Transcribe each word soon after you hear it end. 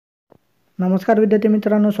नमस्कार विद्यार्थी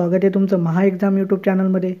मित्रांनो, स्वागत आहे तुमचं महा एक्झाम यूट्यूब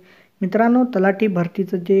चॅनलमध्ये। मित्रांनो, तलाठी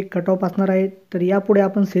भरतीचं जे कट ऑफ असणार आहे, तर यापुढे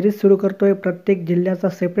आपण सिरीज सुरू करतोय। प्रत्येक जिल्ह्याचा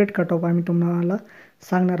सेपरेट कट ऑफ आम्ही तुम्हाला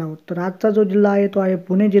सांगणार आहोत। तर आजचा जो जिल्हा आहे तो आहे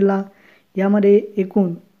पुणे जिल्हा। यामध्ये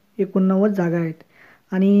एकूण 89 जागा आहेत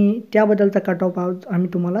आणि त्याबद्दलचा कट ऑफ आज आम्ही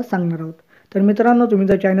तुम्हाला सांगणार आहोत। तर मित्रांनो, तुम्ही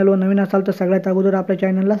जर चॅनलवर नवीन असाल तर सगळ्यात अगोदर आपल्या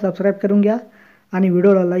चॅनलला सबस्क्राइब करून घ्या आणि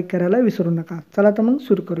व्हिडिओला लाईक करायला विसरू नका। चला तर मग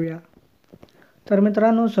सुरू करूया। तर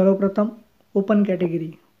मित्रांनो, सर्वप्रथम ओपन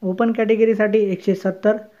कॅटेगरीसाठी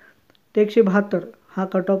 170 ते 172 हा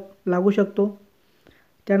कट ऑफ लागू शकतो।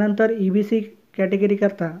 त्यानंतर EBC कॅटेगरी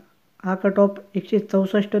करता हा कट ऑफ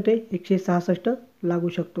 164 ते 166 लागू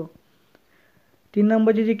शकतो। 3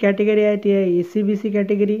 नंबरची जी कॅटेगरी आहे ती आहे ACBC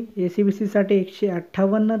कॅटेगरी। ACBC साठी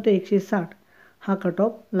 158 ते 160 हा कट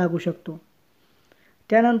ऑफ लागू शकतो।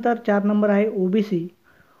 त्यानंतर 4 नंबर आहे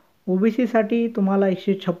OBC साठी तुम्हाला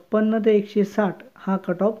 156 ते 160 हा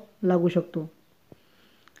कट ऑफ लागू शकतो।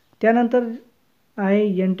 त्यानंतर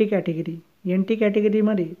आहे NT कॅटेगरी। NT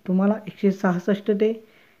कॅटेगरीमध्ये तुम्हाला 166 ते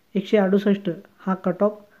 168 हा कट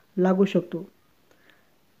ऑफ लागू शकतो।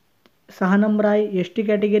 6 नंबर आहे ST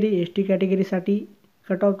category. ST कॅटेगरीसाठी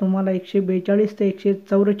cut off तुम्हाला 142 ते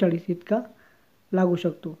 144 इतका लागू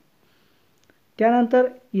शकतो। त्यानंतर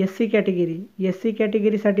SC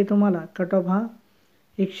कॅटेगरीसाठी तुम्हाला कट ऑफ हा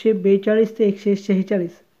 142 ते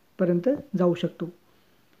 146 पर्यंत जाऊ शकतो।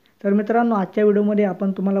 तर मित्रांनो, आजच्या व्हिडिओमध्ये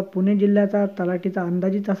आपण तुम्हाला पुणे जिल्ह्याचा तलाठीचा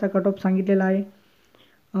अंदाजित असा कट ऑफ सांगितलेला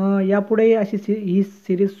आहे। यापुढे अशी ही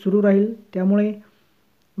सिरीज सुरू राहील, त्यामुळे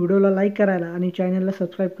व्हिडिओला लाईक करायला आणि चॅनलला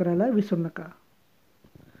सबस्क्राइब करायला विसरू नका।